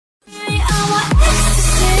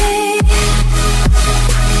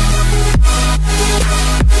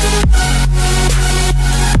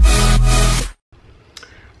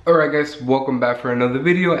Alright guys, welcome back for another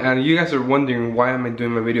video. And you guys are wondering why am I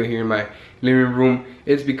doing my video here in my living room.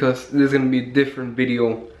 It's because this is going to be a different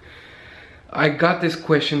video. I got this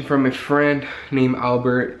question from a friend named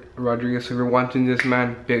Albert Rodriguez. So if you're watching this,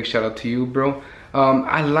 man, big shout out to you, bro.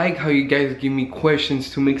 I like how you guys give me questions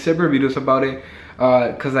to make separate videos about it,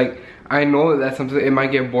 cause like I know that sometimes it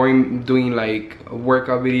might get boring doing like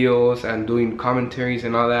workout videos and doing commentaries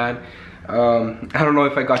and all that. I don't know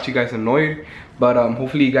if I got you guys annoyed, but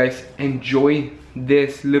hopefully you guys enjoy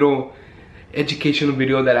this little educational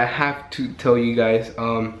video that I have to tell you guys.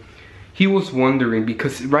 He was wondering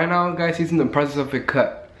because right now, guys, he's in the process of a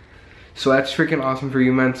cut, so that's freaking awesome for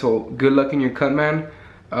you, man. So good luck in your cut, man.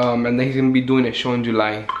 And then he's gonna be doing a show in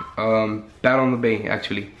July, Battle on the Bay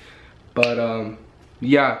actually. But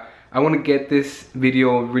yeah, I want to get this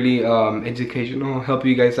video really educational, help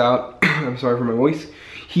you guys out. I'm sorry for my voice.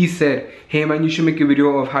 He said, hey man, you should make a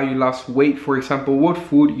video of how you lost weight. For example, what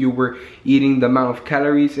food you were eating, the amount of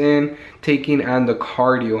calories taking, and the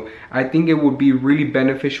cardio. I think it would be really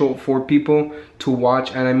beneficial for people to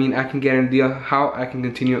watch, and I mean, I can get an idea how I can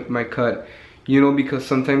continue my cut. You know, because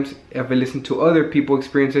sometimes if I listen to other people's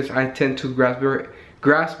experiences, I tend to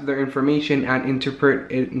grasp their information and interpret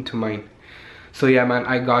it into mine. So yeah, man,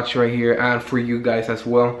 I got you right here, and for you guys as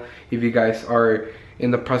well, if you guys are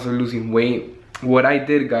in the process of losing weight. What I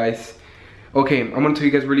did, guys, okay, I'm gonna tell you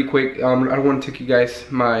guys really quick. I don't want to take you guys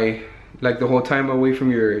the whole time away from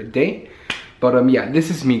your day, but yeah, this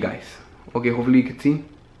is me, guys. Okay, hopefully you can see.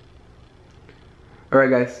 All right,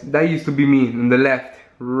 guys, that used to be me on the left,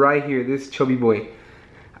 right here, this chubby boy.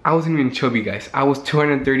 I wasn't even chubby, guys. I was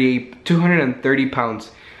 230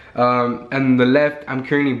 pounds. And the left, I'm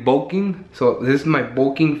currently bulking, so this is my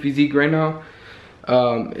bulking physique right now.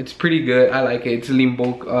 It's pretty good. I like it. It's a lean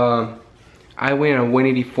bulk. I weigh on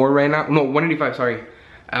 184 right now. No, 185, sorry.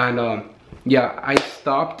 And yeah, I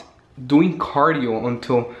stopped doing cardio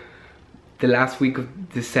until the last week of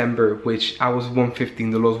December, which I was 150,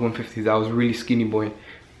 in the lowest 150s. I was really skinny boy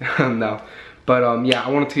now. But yeah,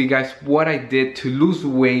 I want to tell you guys what I did to lose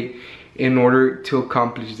weight in order to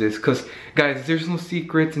accomplish this. Because guys, there's no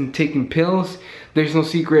secrets in taking pills. There's no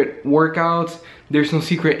secret workouts. There's no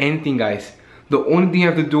secret anything, guys. The only thing you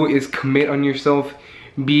have to do is commit on yourself.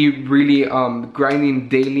 Be really grinding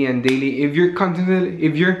daily and daily. If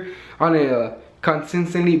you're on a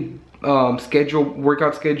consistently workout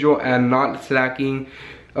schedule and not slacking,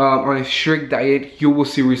 on a strict diet, you will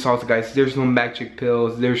see results, guys. There's no magic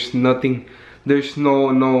pills. There's nothing. There's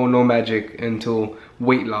no magic until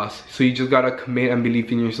weight loss. So you just gotta commit and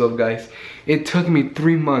believe in yourself, guys. It took me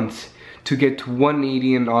 3 months to get to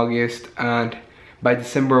 180 in August, and by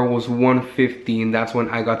December I was 150, and that's when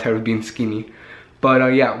I got tired of being skinny.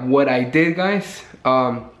 But yeah, what I did, guys,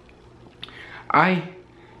 I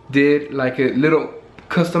did like a little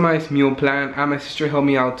customized meal plan, and my sister helped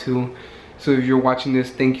me out too. So if you're watching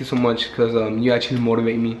this, thank you so much, because you actually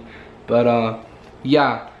motivate me. But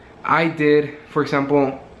yeah, I did, for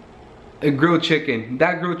example, a grilled chicken.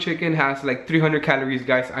 That grilled chicken has like 300 calories,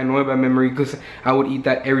 guys. I know it by memory because I would eat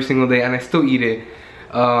that every single day, and I still eat it.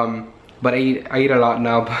 But I eat a lot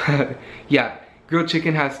now. But yeah, grilled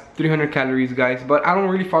chicken has 300 calories, guys. But I don't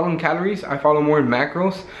really follow in calories. I follow more in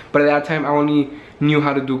macros. But at that time, I only knew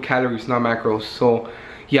how to do calories, not macros. So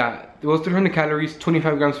yeah, it was 300 calories,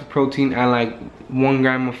 25 grams of protein, and like 1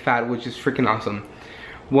 gram of fat, which is freaking awesome.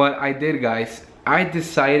 What I did, guys, I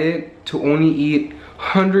decided to only eat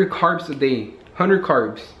 100 carbs a day. 100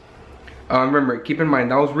 carbs. Remember, keep in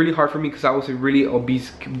mind, that was really hard for me because I was a really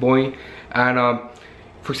obese boy. And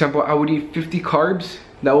for example, I would eat 50 carbs.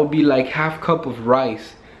 That would be like half cup of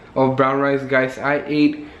rice, of brown rice, guys. I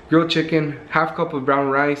ate grilled chicken, half cup of brown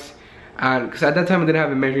rice, and because at that time I didn't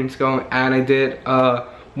have a measuring scale, and I did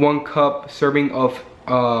 1 cup serving of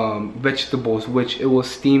vegetables, which it was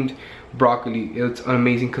steamed broccoli. It's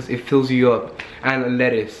amazing because it fills you up, and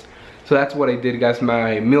lettuce. So that's what I did, guys,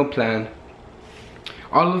 my meal plan.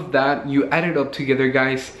 All of that, you add it up together,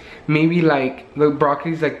 guys. Maybe like the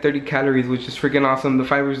broccoli is like 30 calories, which is freaking awesome. The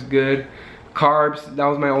fiber is good. Carbs, that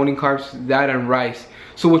was my only carbs, that and rice.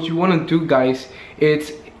 So what you want to do, guys,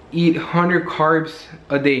 is eat 100 carbs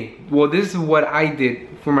a day. Well, this is what I did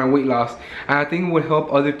for my weight loss, and I think it would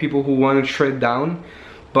help other people who want to shred down.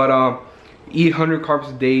 But eat 100 carbs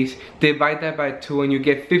a day, divide that by 2, and you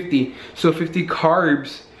get 50. So 50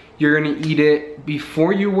 carbs, you're gonna eat it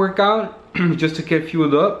before you work out just to get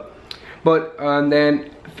fueled up, but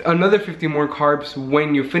then another 50 more carbs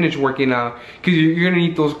when you finish working out, because you're gonna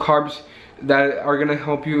eat those carbs that are gonna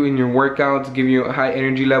help you in your workouts, give you a high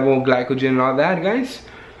energy level, glycogen and all that, guys.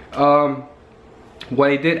 What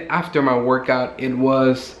I did after my workout, it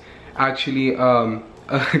was actually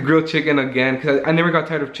grilled chicken again, because I never got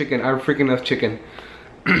tired of chicken. I freaking love chicken.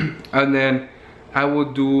 And then I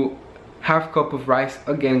will do half cup of rice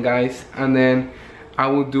again, guys, and then I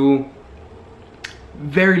will do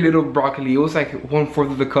very little broccoli. It was like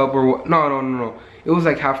 1/4 of the cup, or no, it was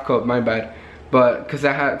like half cup, my bad. But because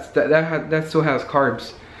that still has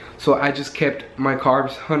carbs, so I just kept my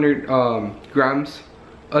carbs 100 grams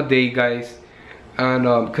a day, guys. And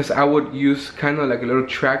because I would use kind of like a little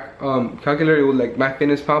track calculator with like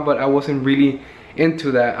MyFitnessPal, but I wasn't really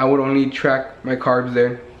into that. I would only track my carbs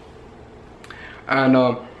there.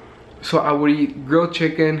 And so I would eat grilled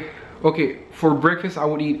chicken. Okay, for breakfast I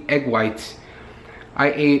would eat egg whites.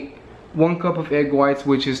 I ate 1 cup of egg whites,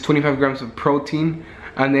 which is 25 grams of protein,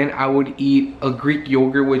 and then I would eat a Greek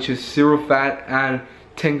yogurt, which is 0 fat and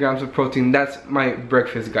 10 grams of protein. That's my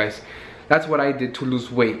breakfast, guys. That's what I did to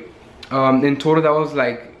lose weight. In total, that was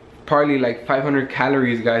like probably like 500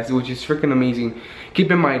 calories, guys, which is freaking amazing.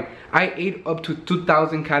 Keep in mind, I ate up to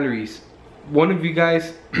 2,000 calories. One of you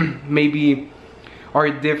guys maybe are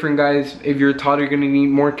different, guys. If you're a toddler, you're gonna need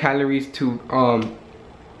more calories to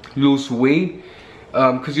lose weight,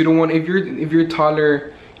 because you don't want, if you're a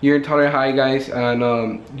toddler, you're in toddler high, guys, and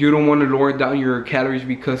you don't want to lower down your calories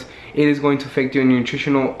because it is going to affect your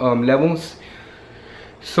nutritional levels.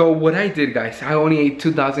 So what I did, guys, I only ate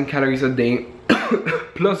 2,000 calories a day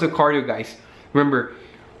plus the cardio, guys. Remember,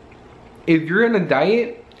 if you're in a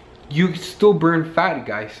diet, you still burn fat,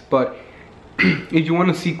 guys, but if you want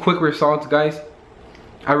to see quick results, guys,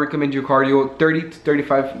 I recommend your cardio 30 to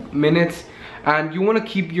 35 minutes, and you want to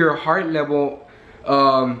keep your heart level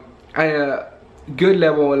at a good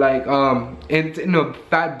level, like in a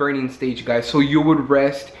fat burning stage, guys. So you would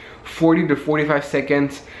rest 40 to 45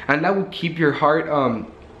 seconds, and that will keep your heart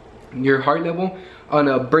level on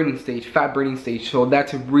a burning stage, fat burning stage. So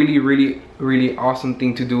that's a really awesome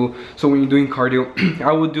thing to do. So when you're doing cardio,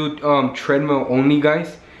 I would do treadmill only,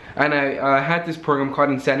 guys. And I had this program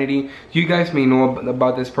called Insanity. You guys may know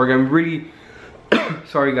about this program. Really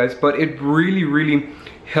sorry, guys, but it really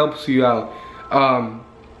helps you out.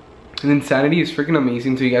 Insanity is freaking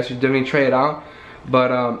amazing, so you guys should definitely try it out.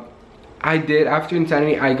 But I did, after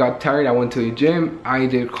Insanity, I got tired. I went to the gym. I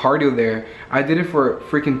did cardio there. I did it for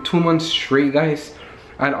freaking 2 months straight, guys.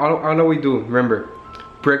 And all we do, remember,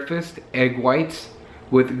 breakfast, egg whites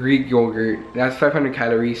with Greek yogurt. That's 500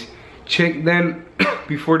 calories. Then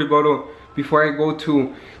before I go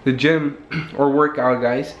to the gym or workout,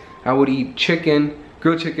 guys, I would eat chicken,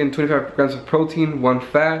 grilled chicken, 25 grams of protein, 1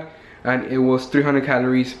 fat, and it was 300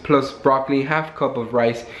 calories plus broccoli, half cup of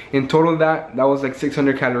rice. In total, that was like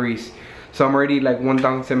 600 calories. So I'm already like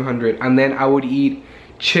 1,700. And then I would eat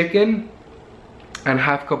chicken and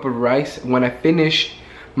half cup of rice when I finish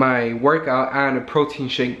my workout, and a protein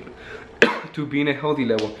shake to be in a healthy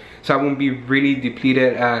level, so I won't be really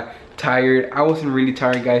depleted, tired. I wasn't really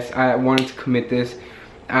tired, guys. I wanted to commit this,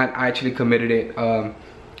 and I actually committed it.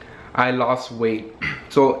 I lost weight.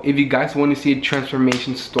 So if you guys want to see a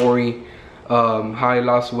transformation story, how I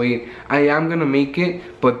lost weight, I am gonna make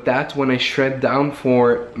it, but that's when I shred down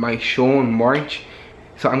for my show in March.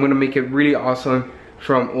 So I'm gonna make it really awesome,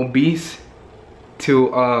 from obese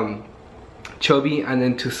to chubby, and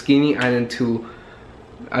then to skinny, and then to,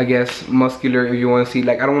 I guess, muscular, if you want to see.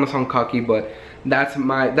 Like, I don't want to sound cocky, but that's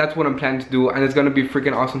what I'm planning to do, and it's gonna be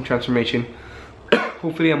freaking awesome transformation.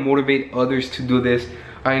 Hopefully I motivate others to do this.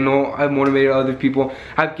 I know I've motivated other people.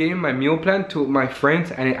 I've given my meal plan to my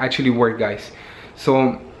friends, and it actually worked, guys.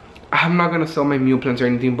 So I'm not gonna sell my meal plans or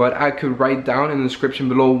anything, but I could write down in the description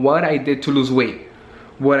below what I did to lose weight,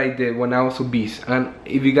 what I did when I was obese. And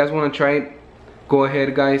if you guys want to try it, go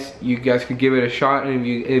ahead, guys. You guys could give it a shot, and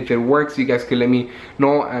if it works, you guys could let me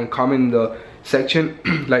know and comment in the section,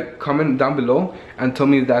 like comment down below and tell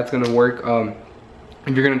me if that's gonna work,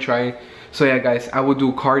 if you're gonna try it. So yeah, guys, I will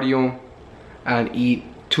do cardio and eat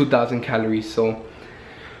 2,000 calories. So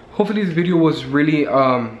hopefully this video was really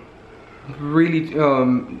how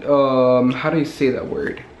do you say that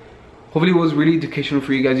word? Hopefully it was really educational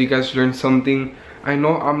for you guys. You guys learned something. I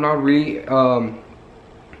know I'm not really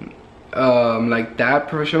like that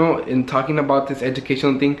professional in talking about this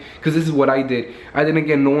educational thing, because this is what I did. I didn't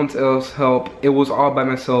get no one else's help. It was all by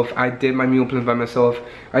myself. I did my meal plans by myself.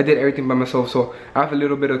 I did everything by myself, so I have a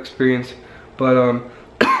little bit of experience. But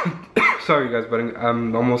sorry guys, but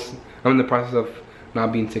I'm in the process of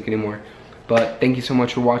not being sick anymore. But thank you so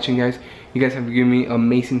much for watching, guys. You guys have given me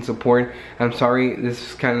amazing support. I'm sorry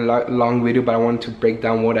this is kind of long video, but I wanted to break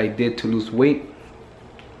down what I did to lose weight.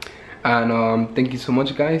 And thank you so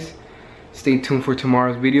much, guys. Stay tuned for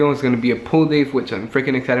tomorrow's video. It's gonna be a pull day, which I'm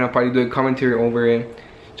freaking excited. I'll probably do a commentary over it,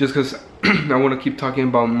 just because I want to keep talking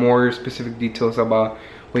about more specific details about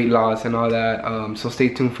weight loss and all that. So stay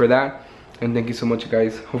tuned for that. And thank you so much,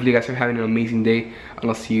 guys. Hopefully you guys are having an amazing day, and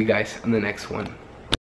I'll see you guys on the next one.